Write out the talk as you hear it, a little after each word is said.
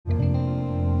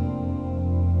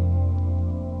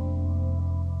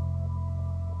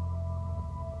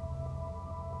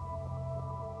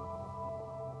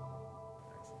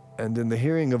And in the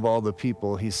hearing of all the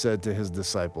people, he said to his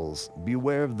disciples,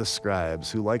 "Beware of the scribes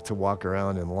who like to walk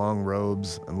around in long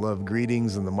robes and love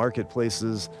greetings in the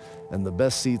marketplaces and the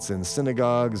best seats in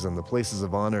synagogues and the places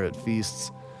of honor at feasts,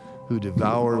 who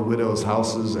devour widows'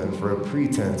 houses and for a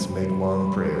pretense make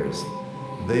long prayers.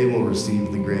 They will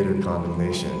receive the greater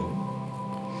condemnation."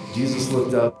 Jesus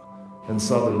looked up and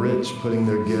saw the rich putting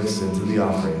their gifts into the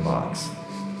offering box.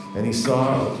 And he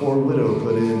saw a poor widow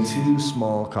put in 2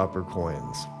 small copper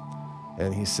coins.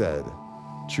 And he said,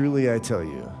 "Truly I tell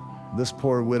you, this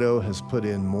poor widow has put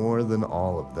in more than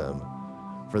all of them,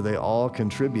 for they all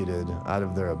contributed out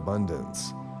of their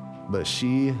abundance. But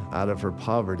she, out of her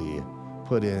poverty,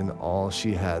 put in all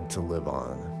she had to live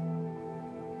on."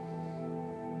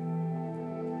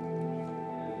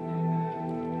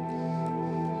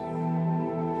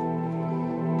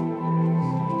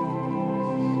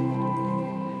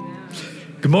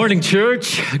 Good morning,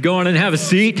 church. Go on and have a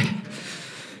seat.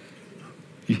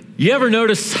 You ever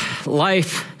notice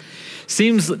life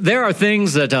seems there are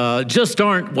things that just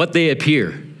aren't what they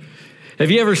appear?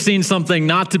 Have you ever seen something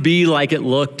not to be like it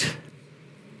looked?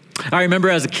 I remember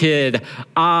as a kid,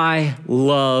 I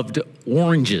loved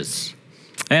oranges.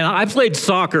 And I played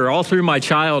soccer all through my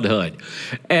childhood.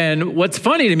 And what's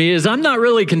funny to me is I'm not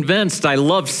really convinced I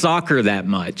love soccer that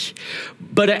much.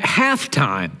 But at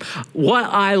halftime, what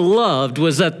I loved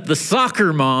was that the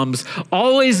soccer moms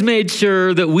always made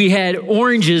sure that we had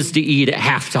oranges to eat at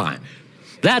halftime.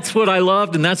 That's what I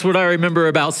loved, and that's what I remember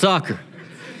about soccer.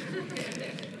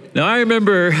 Now, I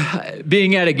remember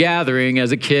being at a gathering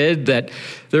as a kid that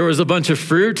there was a bunch of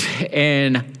fruit,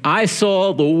 and I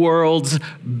saw the world's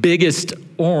biggest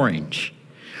orange.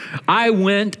 I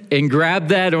went and grabbed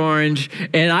that orange,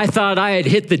 and I thought I had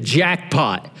hit the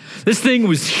jackpot. This thing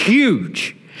was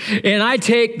huge. And I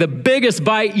take the biggest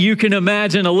bite you can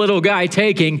imagine a little guy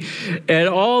taking, and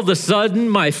all of a sudden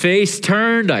my face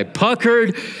turned, I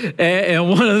puckered, and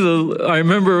I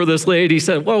remember this lady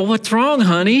said, "Well, what's wrong,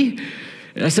 honey?"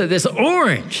 And I said, "This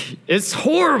orange, it's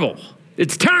horrible.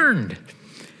 It's turned."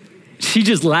 She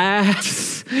just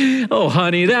laughs. "Oh,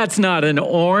 honey, that's not an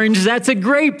orange. That's a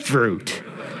grapefruit."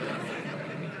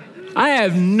 I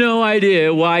have no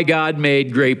idea why God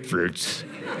made grapefruits.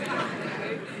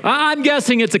 I'm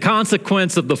guessing it's a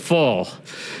consequence of the fall.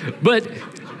 But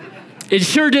it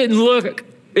sure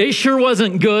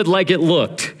wasn't good like it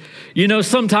looked. You know,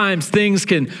 sometimes things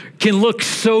can look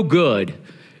so good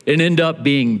and end up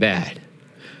being bad.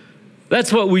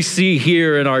 That's what we see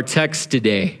here in our text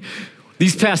today.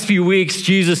 These past few weeks,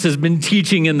 Jesus has been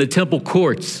teaching in the temple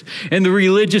courts, and the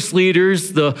religious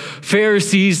leaders, the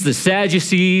Pharisees, the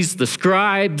Sadducees, the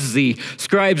scribes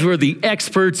were the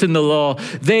experts in the law.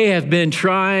 They have been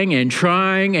trying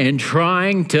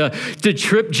to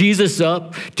trip Jesus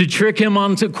up, to trick him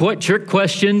onto trick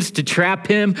questions, to trap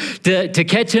him, to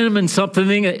catch him in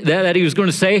something that he was going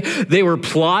to say. They were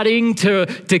plotting to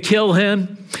kill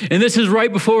him. And this is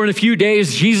right before, in a few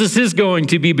days, Jesus is going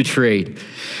to be betrayed.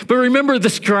 But remember the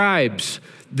scribes.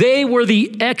 They were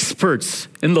the experts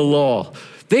in the law.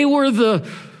 They were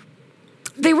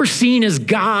seen as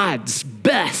God's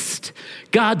best,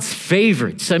 God's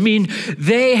favorites. I mean,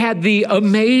 they had the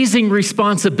amazing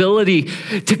responsibility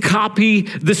to copy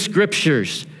the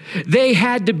scriptures. They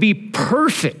had to be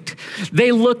perfect.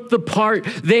 They looked the part.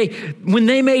 When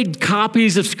they made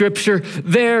copies of scripture,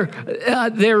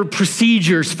 their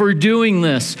procedures for doing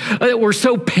this were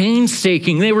so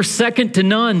painstaking. They were second to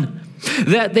none.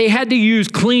 That they had to use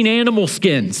clean animal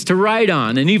skins to write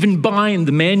on and even bind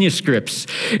the manuscripts.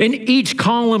 In each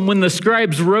column, when the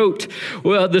scribes wrote,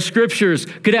 the scriptures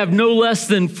could have no less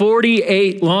than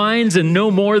 48 lines and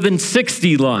no more than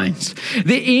 60 lines.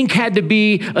 The ink had to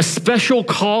be a special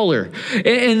color,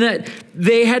 and that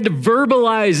they had to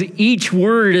verbalize each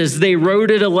word as they wrote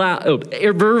it aloud,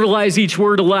 verbalize each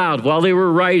word aloud while they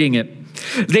were writing it.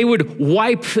 They would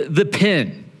wipe the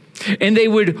pen. And they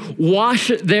would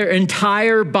wash their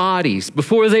entire bodies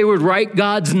before they would write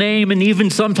God's name and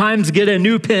even sometimes get a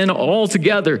new pen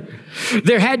altogether.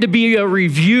 There had to be a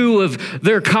review of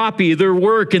their copy, their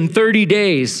work in 30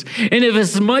 days. And if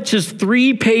as much as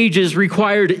 3 pages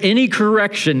required any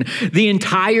correction, the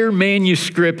entire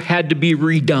manuscript had to be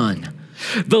redone.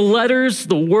 The letters,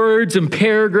 the words, and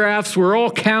paragraphs were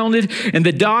all counted, and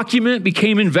the document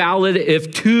became invalid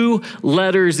if 2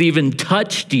 letters even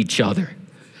touched each other.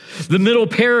 The middle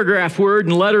paragraph, word,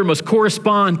 and letter must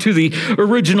correspond to the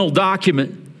original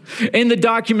document. And the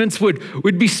documents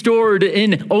would be stored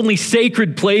in only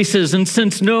sacred places. And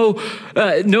since no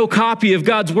copy of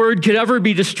God's word could ever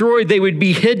be destroyed, they would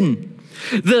be hidden.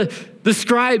 The the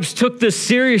scribes took this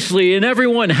seriously, and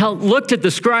everyone looked at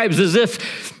the scribes as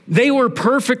if they were a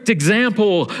perfect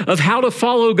example of how to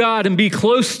follow God and be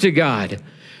close to God.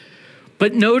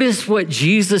 But notice what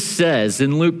Jesus says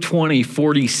in Luke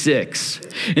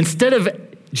 20:46. Instead of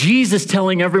Jesus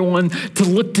telling everyone to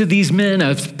look to these men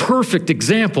as perfect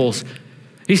examples,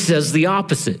 he says the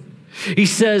opposite. He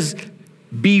says,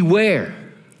 beware.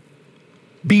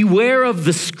 Beware of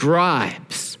the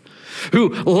scribes who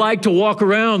like to walk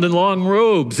around in long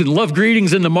robes and love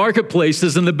greetings in the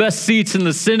marketplaces and the best seats in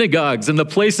the synagogues and the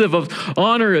place of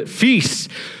honor at feasts.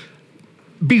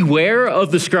 Beware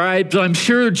of the scribes. I'm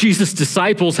sure Jesus'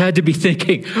 disciples had to be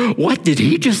thinking, what, did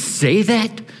he just say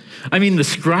that? I mean, the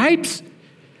scribes?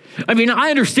 I mean, I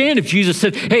understand if Jesus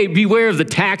said, hey, beware of the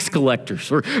tax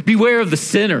collectors or beware of the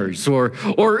sinners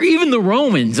or even the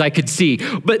Romans, I could see.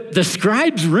 But the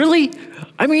scribes, really?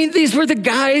 I mean, these were the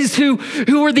guys who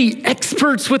were the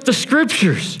experts with the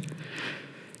scriptures.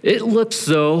 It looks,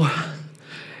 though,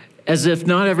 as if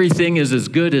not everything is as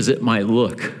good as it might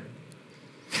look.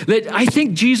 That I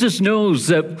think Jesus knows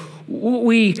that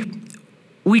we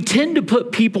tend to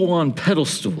put people on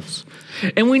pedestals,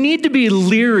 and we need to be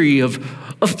leery of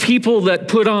people that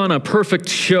put on a perfect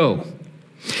show.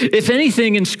 If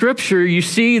anything, in Scripture, you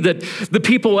see that the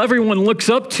people everyone looks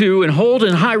up to and hold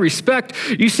in high respect,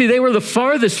 you see they were the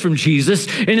farthest from Jesus,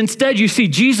 and instead you see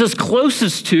Jesus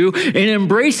closest to and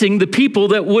embracing the people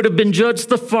that would have been judged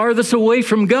the farthest away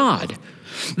from God.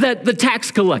 That the tax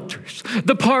collectors,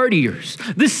 the partiers,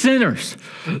 the sinners,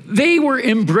 they were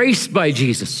embraced by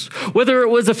Jesus. Whether it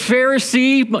was a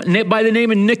Pharisee by the name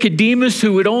of Nicodemus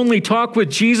who would only talk with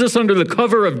Jesus under the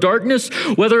cover of darkness,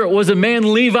 whether it was a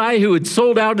man Levi who had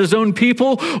sold out his own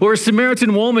people, or a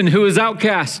Samaritan woman who was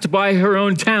outcast by her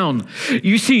own town,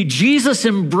 you see Jesus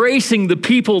embracing the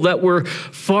people that were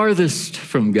farthest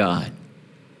from God.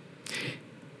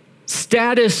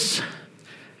 Status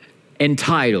and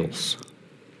titles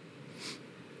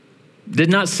did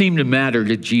not seem to matter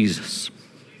to Jesus.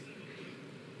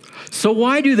 So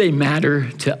why do they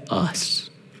matter to us?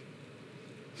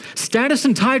 Status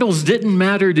and titles didn't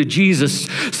matter to Jesus,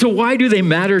 so why do they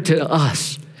matter to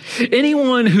us?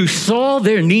 Anyone who saw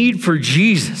their need for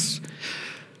Jesus,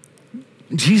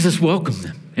 Jesus welcomed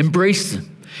them, embraced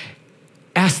them,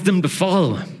 asked them to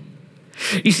follow him.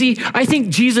 You see, I think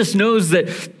Jesus knows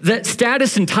that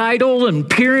status and title and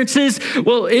appearances,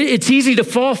 well, it's easy to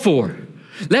fall for.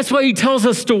 That's why he tells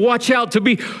us to watch out,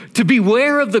 to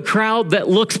beware of the crowd that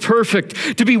looks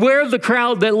perfect, to beware of the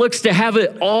crowd that looks to have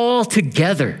it all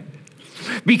together.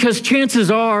 Because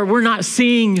chances are we're not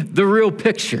seeing the real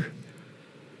picture.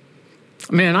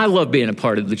 Man, I love being a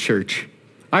part of the church.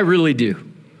 I really do.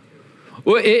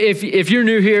 Well, if you're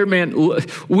new here, man,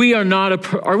 we are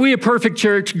not are we a perfect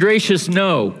church? Gracious,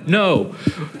 no.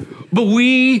 But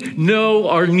we know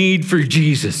our need for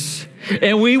Jesus.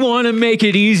 And we want to make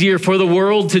it easier for the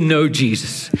world to know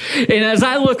Jesus. And as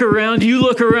I look around, you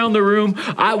look around the room,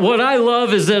 what I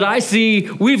love is that I see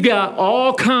we've got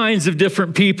all kinds of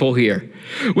different people here.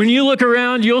 When you look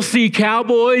around, you'll see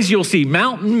cowboys, you'll see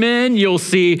mountain men, you'll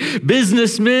see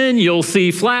businessmen, you'll see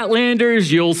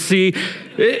flatlanders, you'll see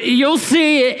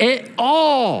it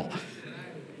all.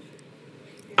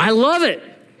 I love it.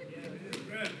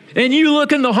 And you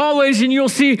look in the hallways and you'll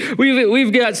see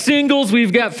we've got singles,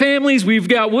 we've got families, we've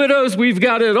got widows, we've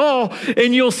got it all.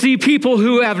 And you'll see people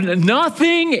who have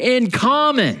nothing in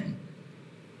common.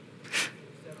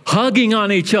 Hugging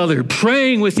on each other,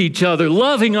 praying with each other,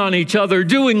 loving on each other,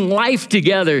 doing life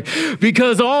together.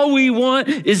 Because all we want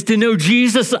is to know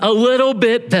Jesus a little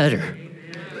bit better.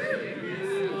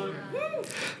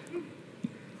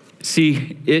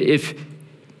 See,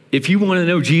 if you want to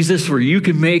know Jesus where you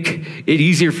can make it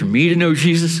easier for me to know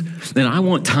Jesus, then I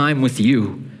want time with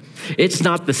you. It's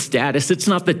not the status, it's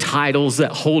not the titles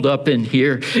that hold up in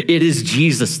here. It is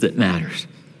Jesus that matters.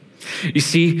 You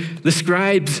see, the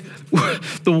scribes,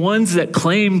 the ones that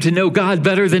claimed to know God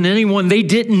better than anyone, they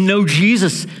didn't know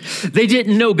Jesus. They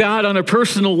didn't know God on a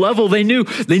personal level. They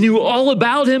knew all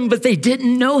about him, but they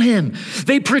didn't know him.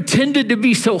 They pretended to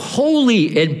be so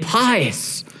holy and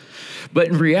pious. But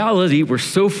in reality, we're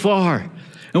so far,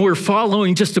 and we're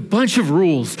following just a bunch of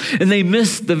rules, and they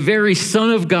missed the very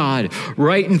Son of God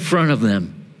right in front of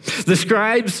them. The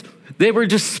scribes, they were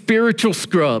just spiritual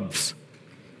scrubs.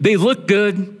 They looked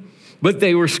good, but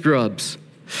they were scrubs.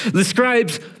 The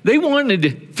scribes, they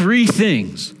wanted three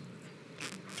things.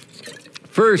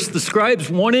 First, the scribes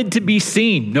wanted to be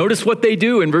seen. Notice what they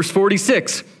do in verse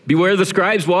 46. Beware the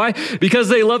scribes. Why? Because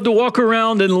they love to walk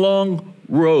around in long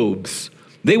robes.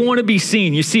 They want to be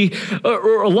seen. You see, a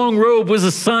long robe was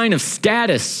a sign of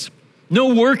status.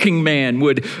 No working man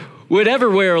would would ever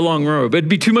wear a long robe. It'd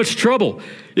be too much trouble.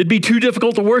 It'd be too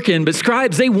difficult to work in. But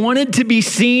scribes, they wanted to be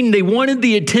seen. They wanted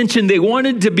the attention. They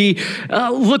wanted to be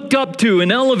looked up to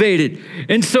and elevated.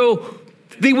 And so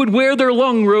they would wear their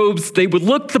long robes. They would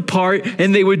look the part,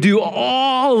 and they would do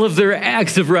all of their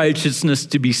acts of righteousness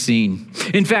to be seen.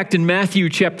 In fact, in Matthew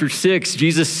chapter 6,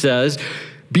 Jesus says,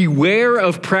 beware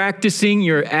of practicing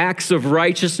your acts of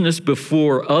righteousness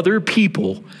before other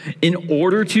people in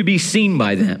order to be seen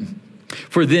by them.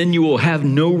 For then you will have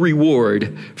no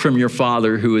reward from your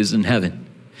Father who is in heaven.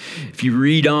 If you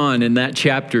read on in that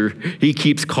chapter, he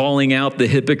keeps calling out the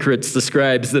hypocrites, the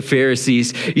scribes, the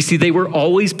Pharisees. You see, they were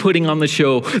always putting on the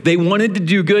show. They wanted to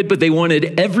do good, but they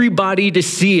wanted everybody to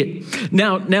see it.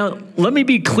 Now, let me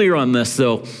be clear on this,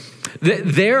 though.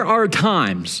 There are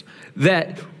times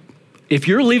that if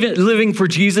you're living for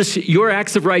Jesus, your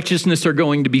acts of righteousness are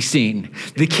going to be seen.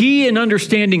 The key in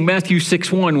understanding Matthew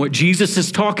 6:1, what Jesus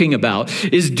is talking about,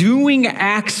 is doing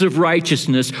acts of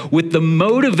righteousness with the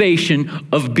motivation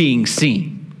of being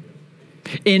seen.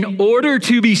 In order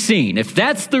to be seen, if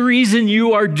that's the reason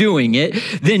you are doing it,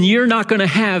 then you're not going to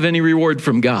have any reward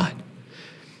from God.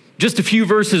 Just a few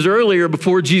verses earlier,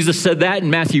 before Jesus said that in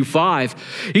Matthew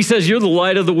 5, he says, you're the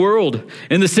light of the world.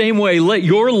 In the same way, let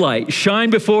your light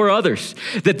shine before others,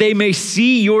 that they may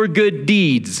see your good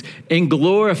deeds and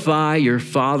glorify your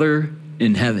Father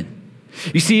in heaven.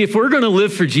 You see, if we're going to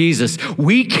live for Jesus,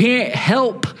 we can't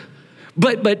help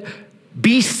but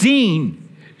be seen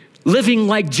living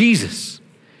like Jesus.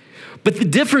 But the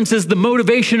difference is the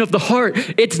motivation of the heart.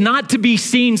 It's not to be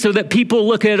seen so that people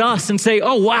look at us and say,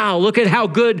 oh, wow, look at how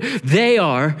good they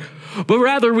are. But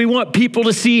rather, we want people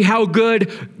to see how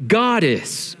good God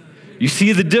is. You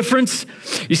see the difference?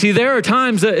 You see, there are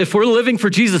times that if we're living for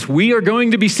Jesus, we are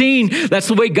going to be seen. That's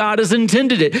the way God has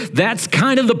intended it. That's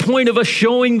kind of the point of us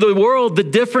showing the world the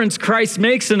difference Christ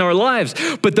makes in our lives.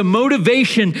 But the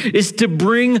motivation is to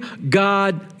bring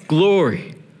God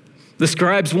glory. The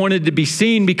scribes wanted to be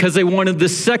seen because they wanted the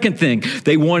second thing.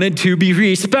 They wanted to be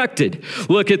respected.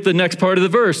 Look at the next part of the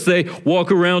verse. They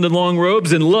walk around in long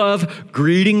robes and love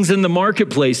greetings in the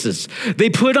marketplaces. They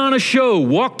put on a show,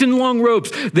 walked in long robes.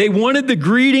 They wanted the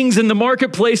greetings in the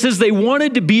marketplaces. They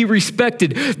wanted to be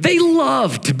respected. They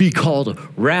loved to be called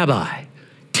rabbi,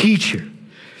 teacher.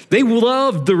 They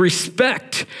loved the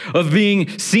respect of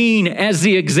being seen as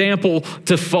the example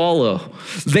to follow.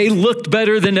 They looked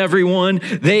better than everyone.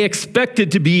 They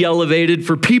expected to be elevated,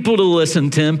 for people to listen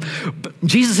to him. But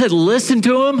Jesus said, listen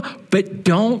to them, but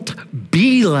don't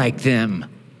be like them.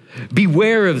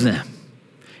 Beware of them.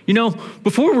 You know,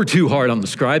 before we're too hard on the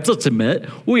scribes, let's admit,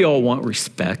 we all want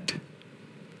respect.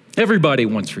 Everybody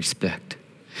wants respect.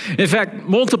 In fact,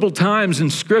 multiple times in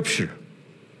Scripture,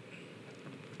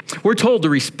 we're told to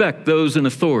respect those in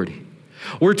authority.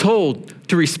 We're told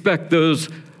to respect those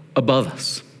above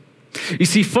us. You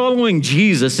see, following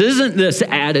Jesus isn't this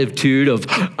attitude of,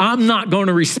 I'm not going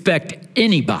to respect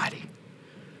anybody.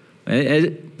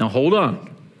 Now, hold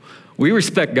on. We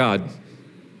respect God.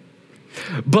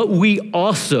 But we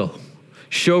also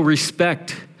show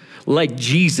respect like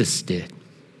Jesus did.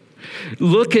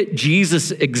 Look at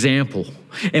Jesus' example.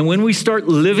 And when we start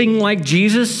living like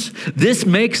Jesus, this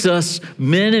makes us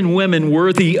men and women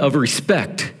worthy of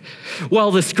respect.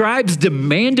 While the scribes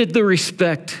demanded the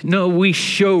respect, no, we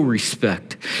show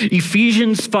respect.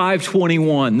 Ephesians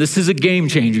 5:21, this is a game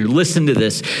changer. Listen to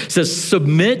this. It says,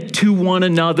 submit to one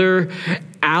another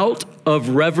out of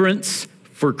reverence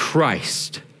for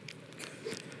Christ.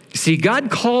 You see, God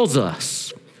calls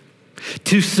us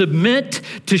to submit,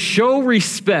 to show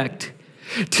respect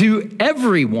to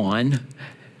everyone,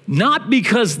 not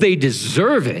because they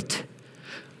deserve it,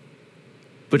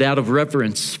 but out of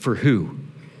reverence for who?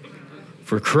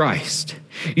 For Christ.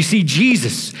 You see,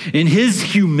 Jesus, in his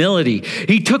humility,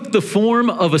 he took the form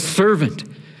of a servant.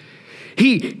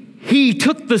 He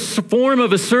took the form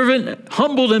of a servant,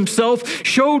 humbled himself,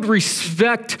 showed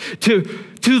respect to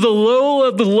the low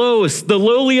of the lowest, the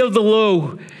lowly of the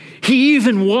low. He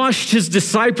even washed his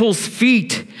disciples'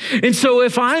 feet. And so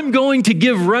if I'm going to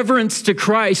give reverence to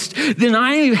Christ, then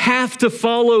I have to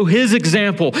follow his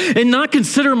example and not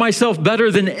consider myself better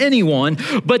than anyone,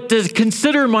 but to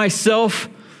consider myself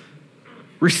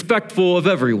respectful of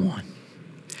everyone.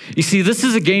 You see, this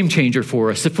is a game changer for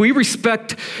us. If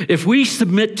we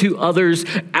submit to others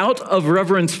out of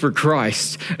reverence for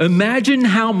Christ, imagine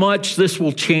how much this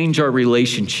will change our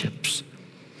relationships.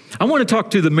 I want to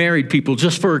talk to the married people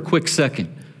just for a quick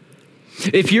second.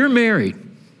 If you're married,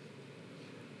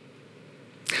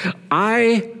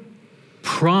 I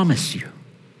promise you,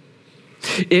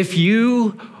 if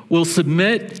you will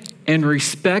submit and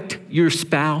respect your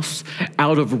spouse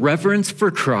out of reverence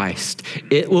for Christ,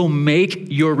 it will make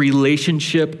your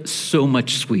relationship so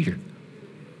much sweeter.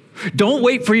 Don't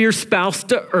wait for your spouse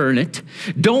to earn it.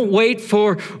 Don't wait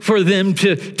for them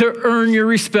to earn your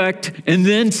respect and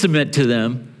then submit to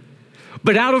them.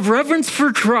 But out of reverence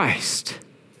for Christ,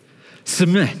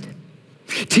 submit.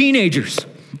 Teenagers,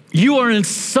 you are in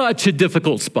such a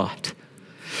difficult spot.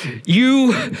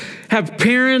 You have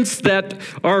parents that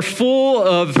are full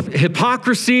of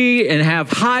hypocrisy and have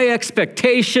high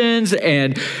expectations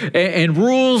and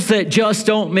rules that just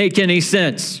don't make any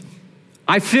sense.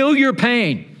 I feel your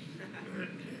pain.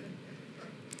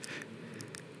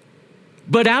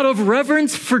 But out of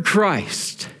reverence for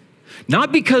Christ,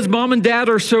 not because mom and dad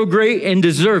are so great and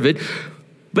deserve it,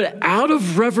 but out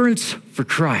of reverence for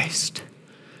Christ,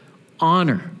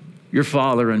 honor your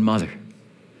father and mother.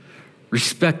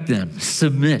 Respect them,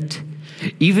 submit,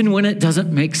 even when it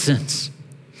doesn't make sense.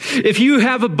 If you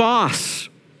have a boss,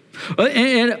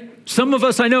 and some of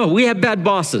us I know, we have bad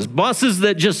bosses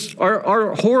that just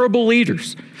are horrible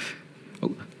leaders.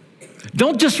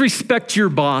 Don't just respect your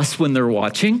boss when they're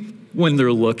watching, when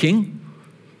they're looking,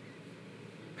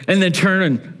 and then turn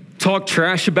and talk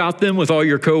trash about them with all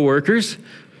your coworkers.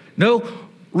 No,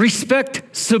 respect,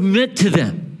 submit to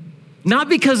them. Not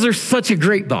because they're such a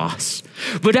great boss,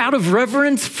 but out of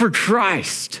reverence for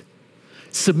Christ,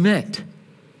 submit.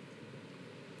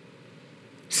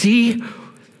 See,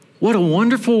 what a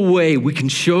wonderful way we can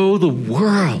show the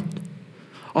world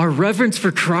our reverence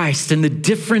for Christ and the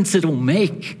difference it'll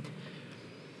make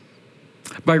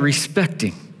by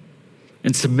respecting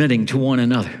and submitting to one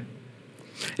another.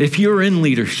 If you're in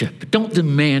leadership, don't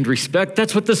demand respect.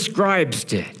 That's what the scribes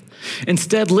did.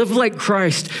 Instead, live like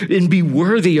Christ and be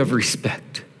worthy of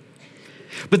respect.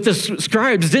 But the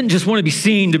scribes didn't just want to be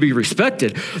seen to be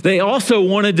respected. They also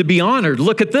wanted to be honored.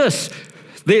 Look at this.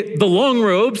 The long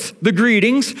robes, the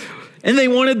greetings, and they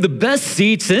wanted the best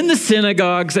seats in the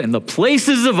synagogues and the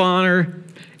places of honor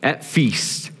at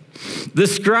feasts. The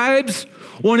scribes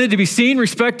wanted to be seen,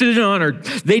 respected, and honored.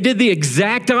 They did the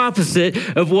exact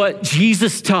opposite of what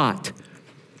Jesus taught.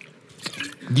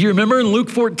 Do you remember in Luke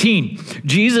 14,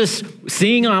 Jesus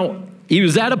seeing how he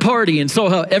was at a party and saw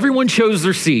how everyone chose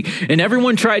their seat and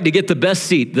everyone tried to get the best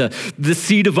seat, the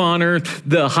seat of honor,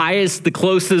 the highest, the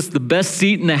closest, the best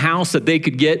seat in the house that they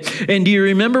could get. And do you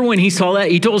remember when he saw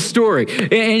that? He told a story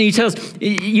and he tells,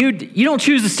 you don't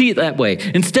choose a seat that way.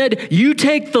 Instead, you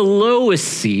take the lowest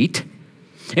seat.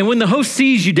 And when the host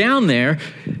sees you down there,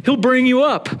 he'll bring you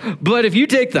up. But if you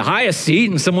take the highest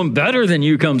seat and someone better than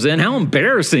you comes in, how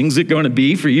embarrassing is it going to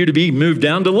be for you to be moved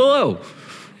down to low?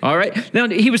 All right. Now,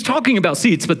 he was talking about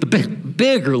seats, but the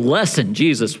bigger lesson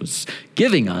Jesus was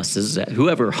giving us is that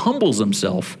whoever humbles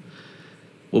himself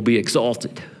will be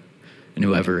exalted, and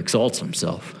whoever exalts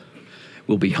himself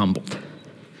will be humbled.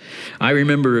 I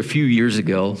remember a few years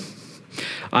ago,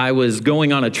 I was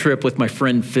going on a trip with my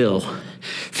friend Phil.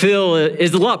 Phil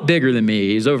is a lot bigger than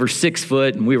me. He's over 6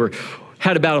 foot, and we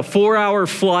had about a 4-hour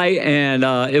flight, and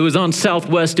it was on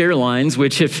Southwest Airlines,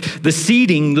 which if the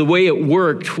seating, the way it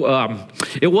worked,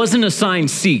 it wasn't assigned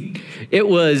seat. It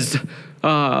was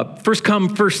first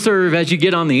come, first serve as you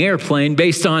get on the airplane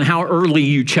based on how early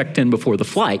you checked in before the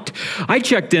flight. I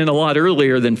checked in a lot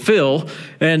earlier than Phil,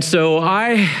 and so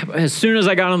as soon as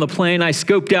I got on the plane, I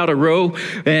scoped out a row,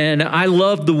 and I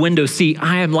loved the window seat.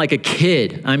 I am like a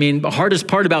kid. I mean, the hardest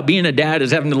part about being a dad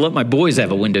is having to let my boys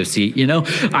have a window seat, you know?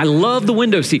 I love the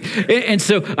window seat. And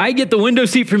so I get the window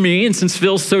seat for me, and since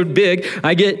Phil's so big,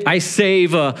 I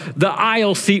save the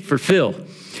aisle seat for Phil.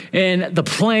 And the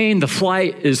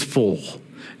flight is full.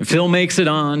 And Phil makes it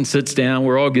on, sits down,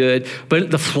 we're all good.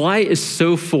 But the flight is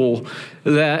so full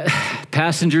that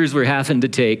passengers were having to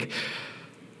take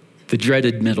the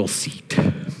dreaded middle seat.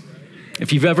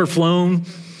 If you've ever flown,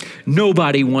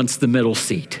 nobody wants the middle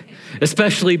seat,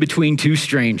 especially between two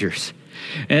strangers.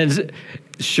 And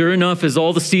sure enough, as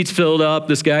all the seats filled up,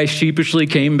 this guy sheepishly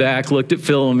came back, looked at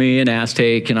Phil and me and asked,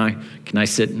 "Hey, can I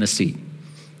sit in the seat,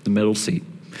 the middle seat?"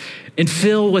 And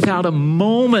Phil, without a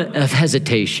moment of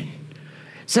hesitation,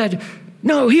 said,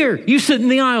 "No, here, you sit in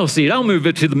the aisle seat. I'll move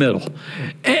it to the middle."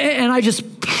 And I just,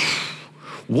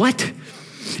 what?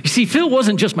 You see, Phil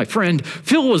wasn't just my friend.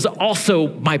 Phil was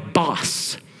also my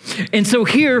boss. And so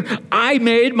here, I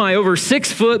made my over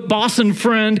 6 foot boss and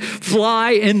friend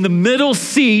fly in the middle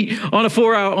seat on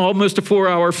almost a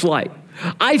 4-hour flight.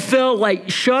 I felt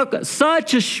like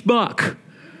such a schmuck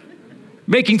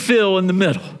making Phil in the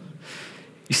middle.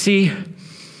 You see,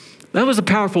 that was a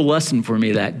powerful lesson for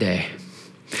me that day.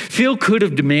 Phil could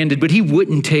have demanded, but he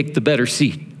wouldn't take the better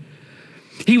seat.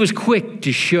 He was quick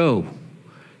to show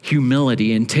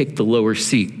humility and take the lower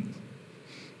seat.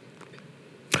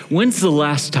 When's the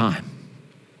last time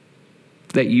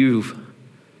that you've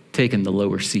taken the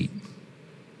lower seat?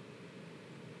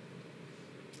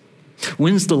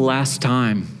 When's the last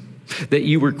time that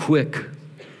you were quick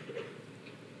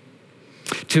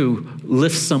to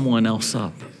lift someone else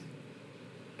up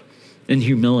in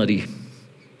humility?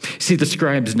 See, the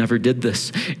scribes never did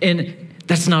this. And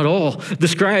that's not all. The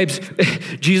scribes,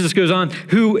 Jesus goes on,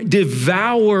 who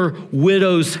devour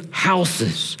widows'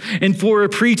 houses and for a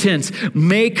pretense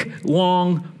make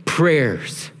long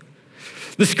prayers.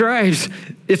 The scribes,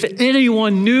 if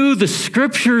anyone knew the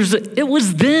scriptures, it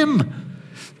was them.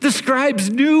 The scribes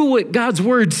knew what God's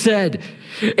word said.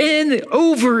 And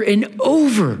over in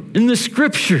the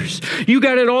scriptures, you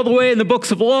got it all the way in the books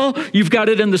of law, you've got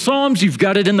it in the Psalms, you've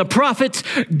got it in the prophets.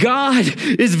 God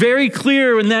is very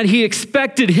clear in that he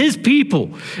expected his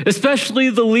people, especially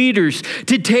the leaders,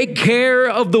 to take care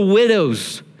of the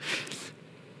widows.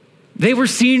 They were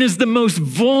seen as the most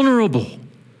vulnerable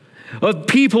of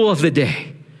people of the day.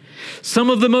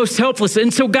 Some of the most helpless.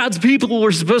 And so God's people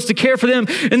were supposed to care for them.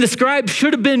 And the scribes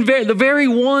should have been the very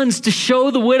ones to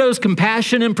show the widows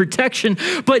compassion and protection.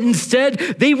 But instead,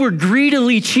 they were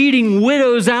greedily cheating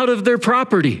widows out of their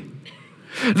property.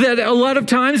 That a lot of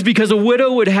times, because a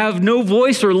widow would have no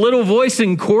voice or little voice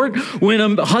in court, when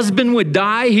a husband would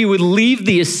die, he would leave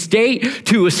the estate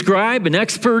to a scribe, an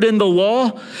expert in the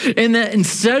law. And that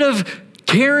instead of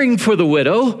caring for the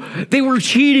widow, they were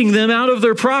cheating them out of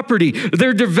their property.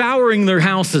 They're devouring their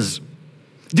houses,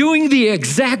 doing the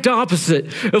exact opposite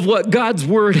of what God's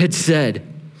word had said.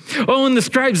 Oh, and the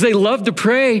scribes, they loved to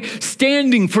pray,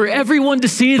 standing for everyone to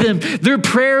see them. Their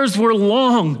prayers were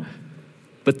long,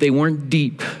 but they weren't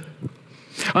deep.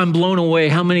 I'm blown away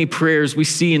how many prayers we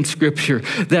see in scripture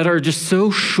that are just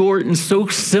so short and so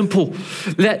simple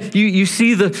that you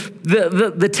see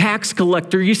the tax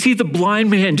collector, you see the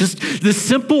blind man, just the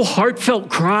simple heartfelt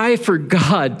cry for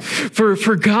God,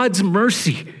 for God's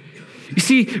mercy. You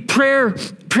see, prayer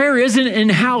isn't in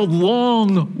how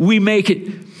long we make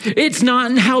it. It's not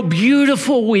in how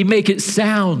beautiful we make it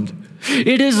sound.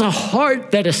 It is a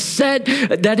heart that is set,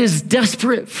 that is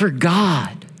desperate for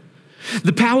God.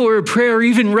 The power of prayer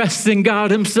even rests in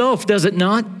God himself, does it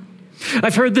not?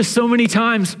 I've heard this so many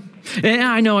times, and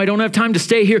I know I don't have time to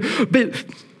stay here,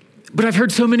 but I've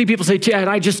heard so many people say, Chad,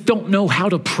 I just don't know how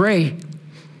to pray.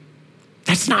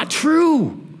 That's not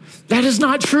true. That is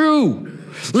not true.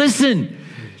 Listen,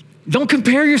 don't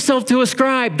compare yourself to a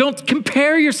scribe. Don't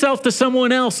compare yourself to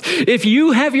someone else. If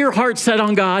you have your heart set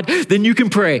on God, then you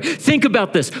can pray. Think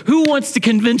about this. Who wants to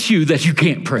convince you that you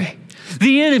can't pray?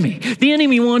 The enemy. The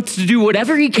enemy wants to do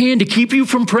whatever he can to keep you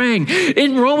from praying.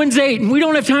 In Romans 8, and we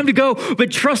don't have time to go, but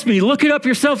trust me, look it up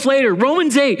yourself later.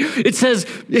 Romans 8, it says,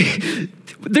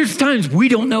 there's times we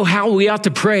don't know how we ought to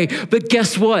pray, but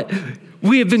guess what?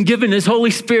 We have been given his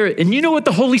Holy Spirit. And you know what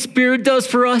the Holy Spirit does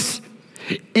for us?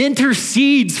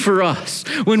 Intercedes for us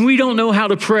when we don't know how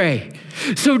to pray.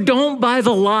 So don't buy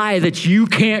the lie that you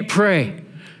can't pray.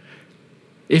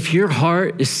 If your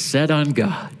heart is set on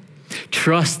God,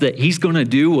 trust that he's going to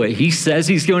do what he says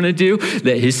he's going to do,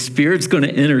 that his Spirit's going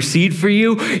to intercede for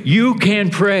you. You can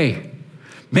pray.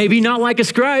 Maybe not like a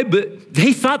scribe, but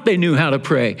they thought they knew how to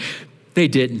pray. They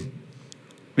didn't.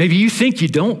 Maybe you think you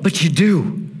don't, but you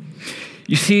do.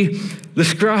 You see, the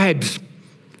scribes,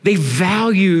 they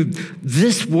valued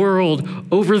this world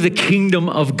over the kingdom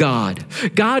of God.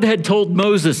 God had told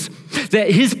Moses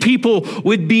that his people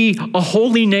would be a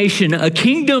holy nation, a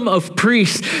kingdom of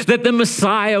priests, that the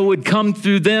Messiah would come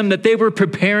through them, that they were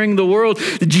preparing the world.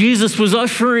 Jesus was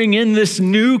ushering in this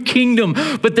new kingdom.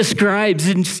 But the scribes,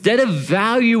 instead of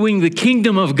valuing the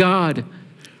kingdom of God,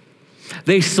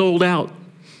 they sold out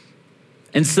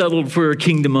and settled for a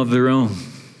kingdom of their own.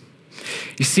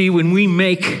 You see, when we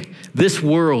make this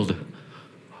world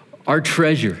our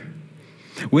treasure,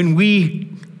 when we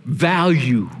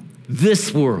value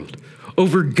this world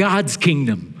over God's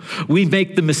kingdom, we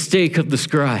make the mistake of the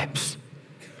scribes.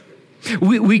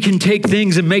 We can take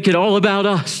things and make it all about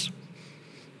us.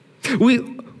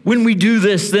 When we do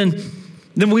this,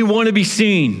 then we want to be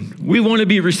seen. We want to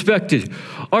be respected.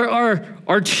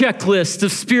 Our checklist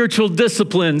of spiritual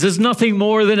disciplines is nothing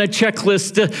more than a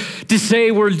checklist to say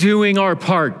we're doing our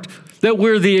part, that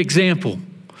we're the example.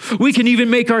 We can even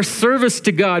make our service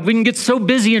to God. We can get so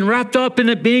busy and wrapped up in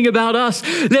it being about us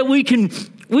that we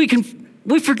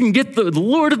forget the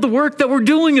Lord of the work that we're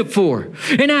doing it for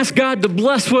and ask God to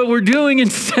bless what we're doing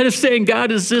instead of saying,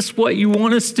 God, is this what you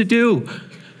want us to do?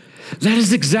 That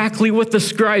is exactly what the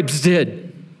scribes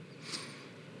did.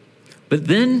 But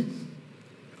then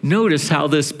notice how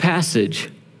this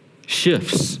passage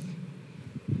shifts.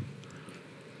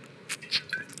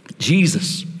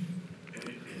 Jesus,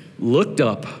 looked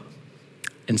up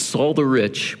and saw the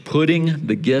rich putting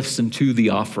the gifts into the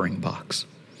offering box.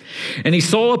 And he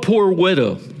saw a poor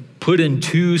widow put in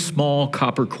 2 small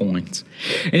copper coins.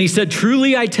 And he said,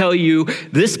 truly I tell you,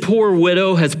 this poor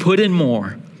widow has put in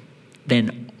more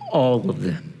than all of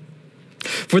them.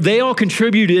 For they all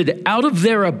contributed out of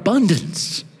their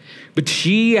abundance, but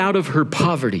she out of her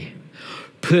poverty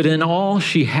put in all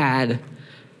she had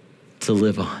to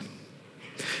live on.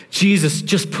 Jesus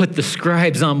just put the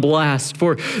scribes on blast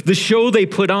for the show they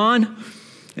put on,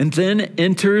 and then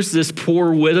enters this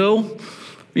poor widow.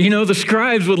 You know, the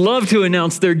scribes would love to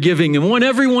announce their giving and want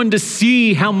everyone to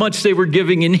see how much they were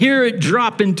giving and hear it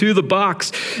drop into the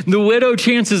box. The widow,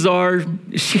 chances are,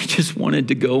 she just wanted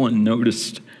to go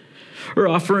unnoticed. Her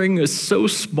offering is so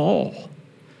small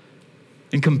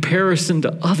in comparison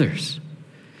to others.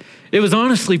 It was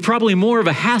honestly probably more of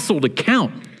a hassle to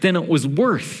count than it was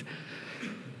worth.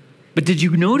 But did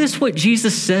you notice what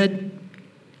Jesus said?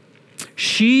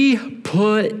 She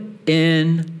put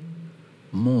in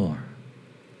more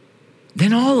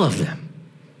than all of them.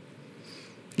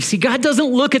 You see, God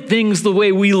doesn't look at things the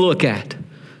way we look at.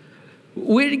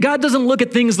 God doesn't look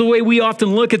at things the way we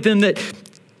often look at them, that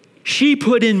she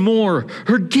put in more.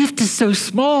 Her gift is so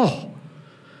small.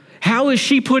 How is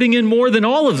she putting in more than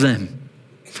all of them?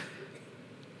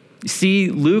 You see,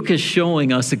 Luke is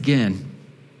showing us again,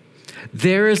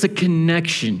 there is a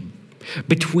connection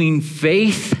between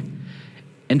faith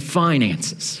and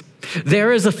finances.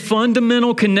 There is a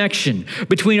fundamental connection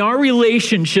between our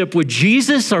relationship with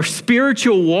Jesus, our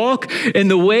spiritual walk, and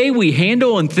the way we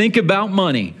handle and think about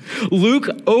money. Luke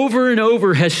over and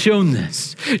over has shown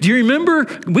this. Do you remember?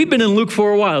 We've been in Luke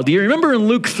for a while. Do you remember in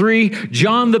Luke 3,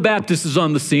 John the Baptist is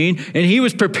on the scene, and he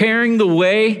was preparing the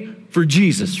way for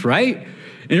Jesus, right?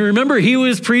 And remember, he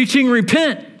was preaching,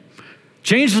 repent,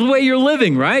 change the way you're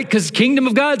living, right? Because the kingdom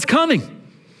of God's coming.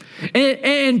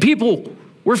 And people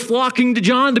were flocking to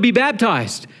John to be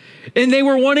baptized. And they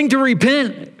were wanting to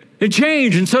repent and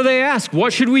change. And so they asked,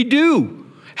 what should we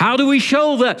do? How do we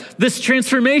show that this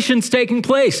transformation's taking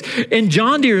place? And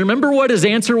John, do you remember what his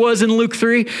answer was in Luke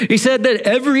 3? He said that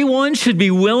everyone should be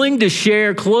willing to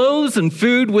share clothes and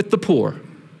food with the poor.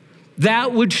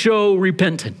 That would show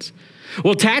repentance.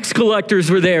 Well, tax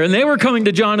collectors were there, and they were coming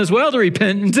to John as well to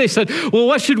repent. And they said, well,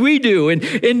 what should we do?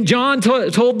 And John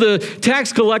told the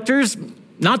tax collectors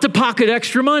not to pocket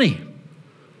extra money.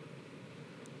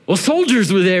 Well,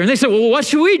 soldiers were there, and they said, well, what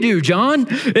should we do, John?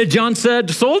 And John said,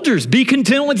 soldiers, be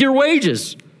content with your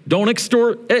wages. Don't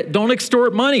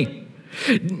extort money.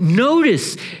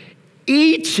 Notice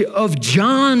each of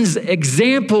John's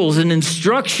examples and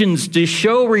instructions to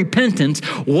show repentance,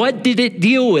 what did it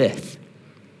deal with?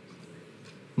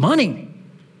 Money,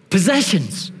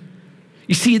 possessions.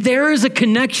 You see, there is a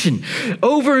connection.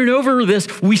 Over and over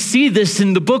this, we see this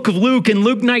in the book of Luke, in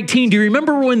Luke 19. Do you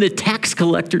remember when the tax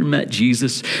collector met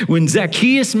Jesus? When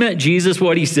Zacchaeus met Jesus,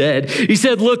 what he said? He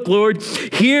said, look, Lord,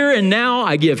 here and now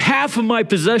I give half of my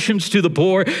possessions to the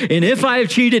poor, and if I have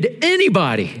cheated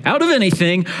anybody out of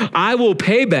anything, I will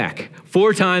pay back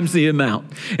 4 times the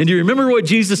amount. And do you remember what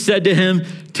Jesus said to him?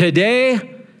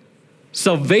 Today,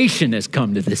 salvation has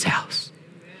come to this house.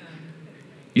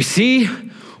 You see,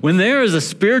 when there is a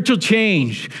spiritual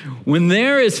change, when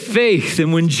there is faith,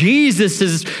 and when Jesus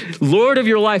is Lord of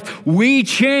your life, we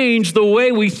change the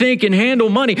way we think and handle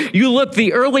money. You look,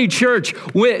 the early church,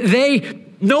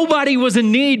 nobody was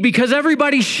in need because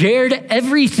everybody shared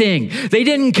everything. They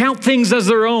didn't count things as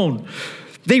their own.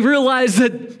 They realized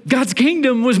that God's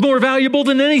kingdom was more valuable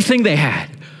than anything they had.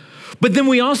 But then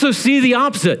we also see the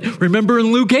opposite. Remember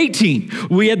in Luke 18,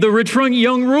 we had the rich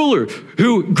young ruler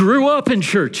who grew up in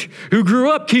church, who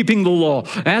grew up keeping the law,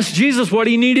 asked Jesus what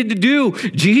he needed to do.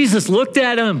 Jesus looked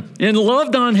at him and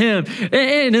loved on him,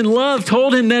 and in love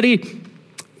told him that he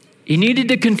needed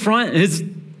to confront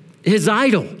his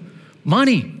idol,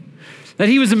 money, that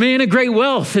he was a man of great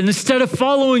wealth. And instead of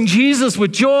following Jesus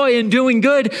with joy and doing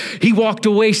good, he walked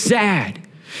away sad.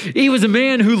 He was a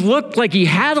man who looked like he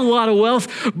had a lot of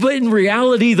wealth, but in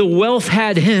reality, the wealth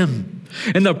had him,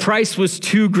 and the price was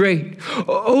too great.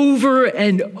 Over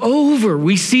and over,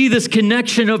 we see this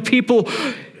connection of people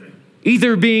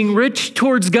either being rich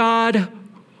towards God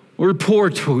or poor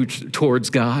towards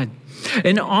God.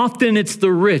 And often it's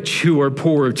the rich who are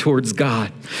poor towards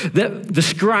God. The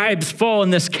scribes fall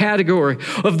in this category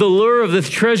of the lure of the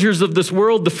treasures of this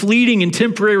world, the fleeting and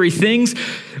temporary things.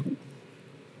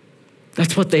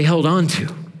 That's what they held on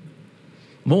to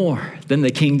more than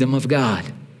the kingdom of God.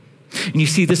 And you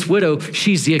see, this widow,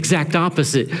 she's the exact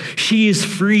opposite. She is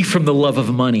free from the love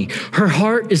of money. Her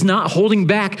heart is not holding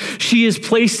back. She is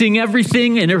placing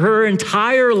everything in her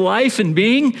entire life and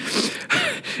being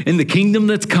in the kingdom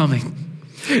that's coming.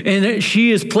 And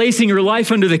she is placing her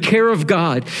life under the care of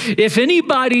God. If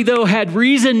anybody, though, had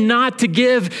reason not to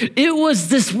give, it was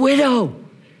this widow.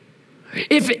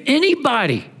 If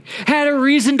anybody had a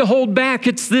reason to hold back,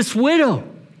 it's this widow.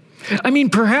 I mean,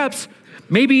 perhaps,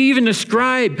 maybe even a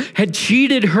scribe had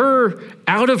cheated her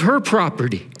out of her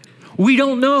property. We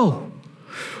don't know.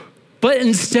 But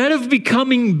instead of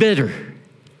becoming bitter,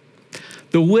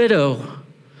 the widow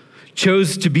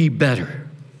chose to be better.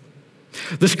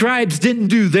 The scribes didn't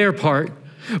do their part,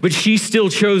 but she still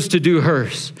chose to do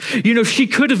hers. You know, she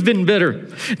could have been bitter.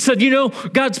 Said, you know,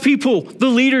 God's people, the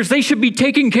leaders, they should be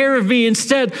taking care of me.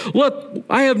 Instead, look,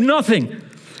 I have nothing.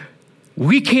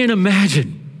 We can't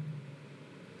imagine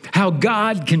how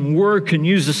God can work and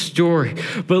use a story,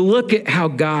 but look at how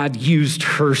God used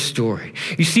her story.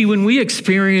 You see, when we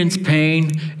experience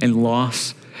pain and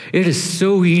loss, it is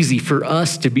so easy for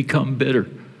us to become bitter.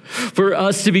 For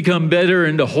us to become bitter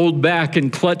and to hold back and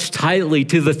clutch tightly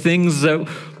to the things that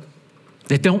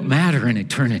don't matter in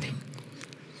eternity.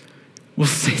 We'll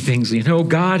say things, you know,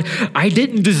 God, I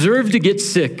didn't deserve to get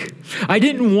sick. I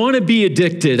didn't want to be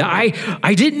addicted.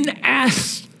 I didn't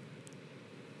ask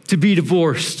to be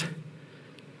divorced.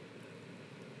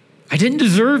 I didn't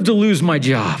deserve to lose my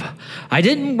job. I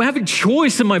didn't have a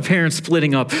choice in my parents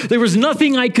splitting up. There was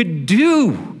nothing I could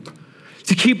do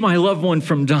to keep my loved one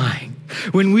from dying.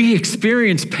 When we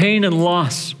experience pain and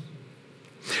loss,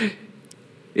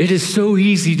 it is so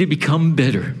easy to become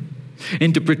bitter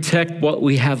and to protect what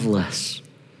we have less.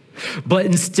 But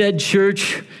instead,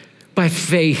 church, by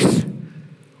faith,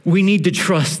 we need to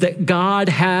trust that God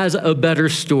has a better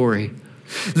story.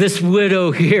 This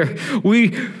widow here, we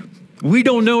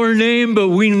don't know her name, but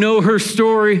we know her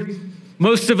story.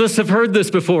 Most of us have heard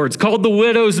this before. It's called The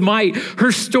Widow's Mite.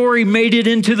 Her story made it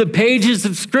into the pages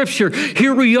of Scripture.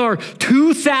 Here we are,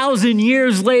 2,000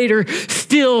 years later,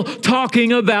 still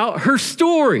talking about her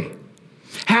story.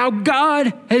 How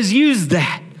God has used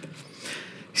that.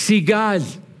 See, God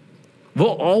will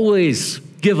always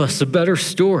give us a better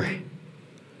story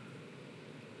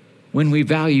when we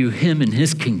value Him and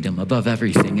His kingdom above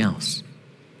everything else.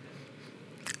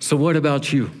 So what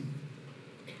about you?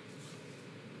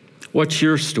 What's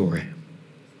your story?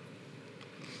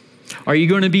 Are you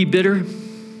going to be bitter?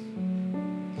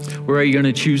 Or are you going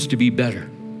to choose to be better?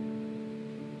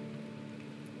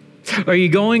 Are you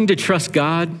going to trust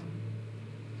God?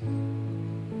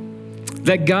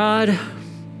 That God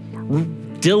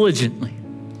diligently,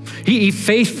 He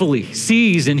faithfully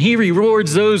sees and He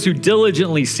rewards those who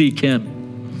diligently seek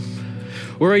Him?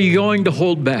 Or are you going to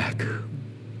hold back?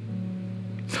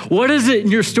 What is it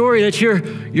in your story that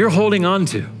you're holding on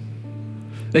to?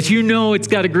 That you know it's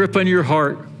got a grip on your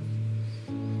heart,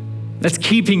 that's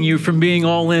keeping you from being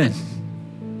all in.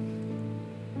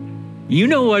 You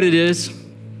know what it is.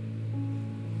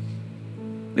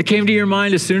 It came to your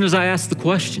mind as soon as I asked the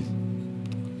question.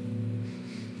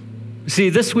 See,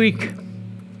 this week,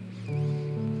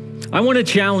 I want to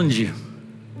challenge you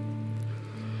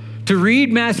to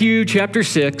read Matthew chapter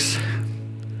 6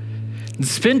 and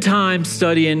spend time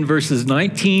studying verses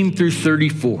 19 through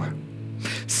 34.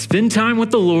 Spend time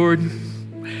with the Lord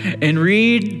and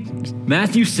read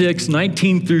Matthew 6,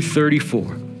 19 through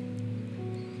 34.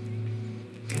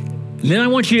 And then I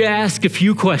want you to ask a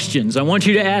few questions. I want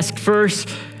you to ask first,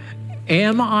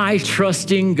 am I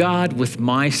trusting God with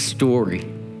my story?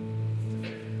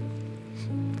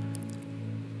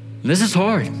 And this is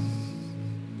hard.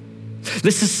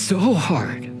 This is so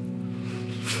hard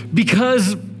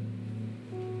because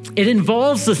it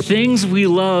involves the things we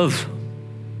love.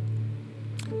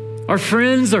 Our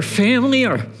friends, our family,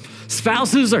 our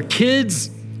spouses, our kids,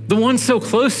 the ones so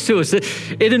close to us.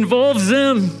 It involves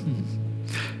them.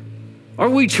 Are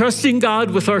we trusting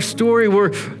God with our story?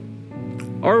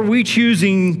 Are we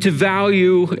choosing to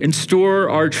value and store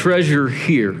our treasure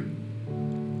here?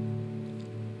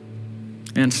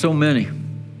 And so many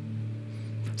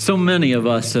of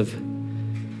us have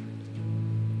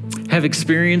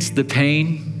experienced the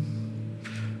pain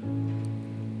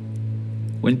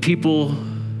when people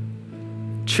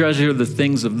treasure the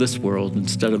things of this world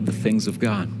instead of the things of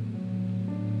God.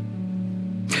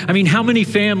 I mean, how many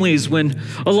families, when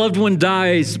a loved one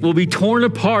dies, will be torn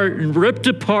apart and ripped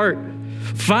apart,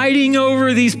 fighting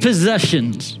over these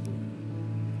possessions?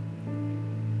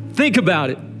 Think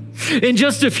about it. In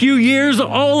just a few years,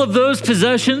 all of those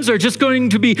possessions are just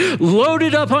going to be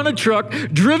loaded up on a truck,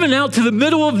 driven out to the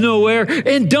middle of nowhere,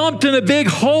 and dumped in a big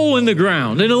hole in the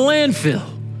ground, in a landfill.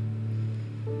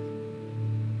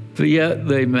 But yet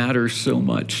they matter so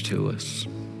much to us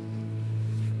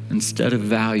instead of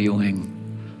valuing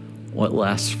what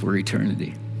lasts for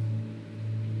eternity.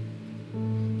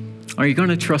 Are you going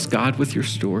to trust God with your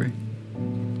story?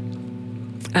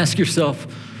 Ask yourself,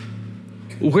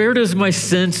 where does my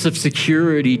sense of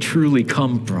security truly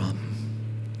come from?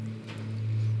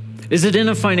 Is it in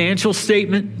a financial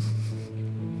statement?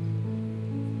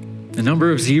 The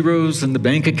number of zeros in the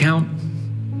bank account?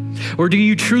 Or do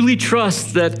you truly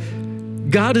trust that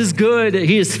God is good,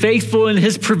 He is faithful in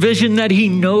His provision, that He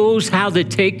knows how to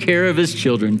take care of His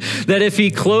children, that if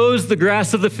He clothes the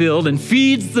grass of the field and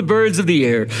feeds the birds of the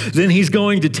air, then He's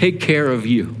going to take care of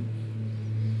you?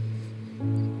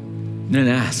 Then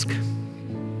ask,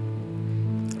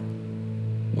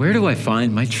 where do I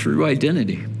find my true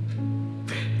identity?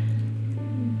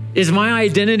 Is my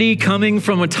identity coming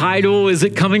from a title? Is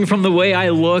it coming from the way I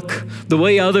look, the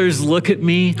way others look at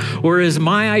me? Or is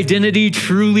my identity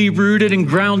truly rooted and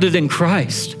grounded in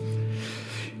Christ?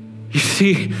 You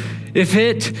see, if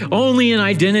only an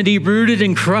identity rooted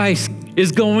in Christ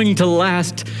is going to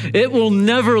last, it will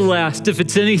never last if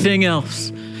it's anything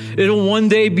else. It'll one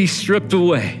day be stripped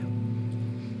away.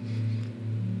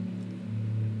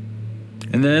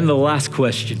 And then the last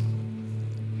question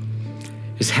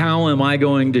is, how am I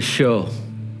going to show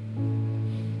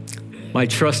my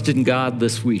trust in God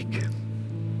this week?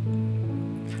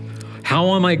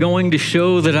 How am I going to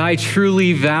show that I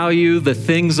truly value the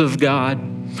things of God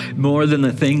more than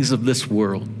the things of this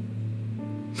world?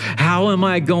 How am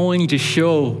I going to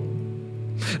show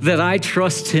that I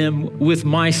trust Him with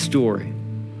my story?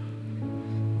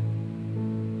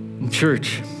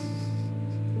 Church,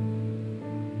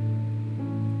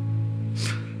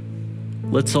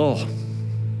 let's all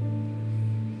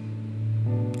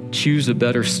choose a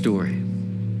better story.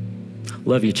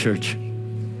 Love you, church.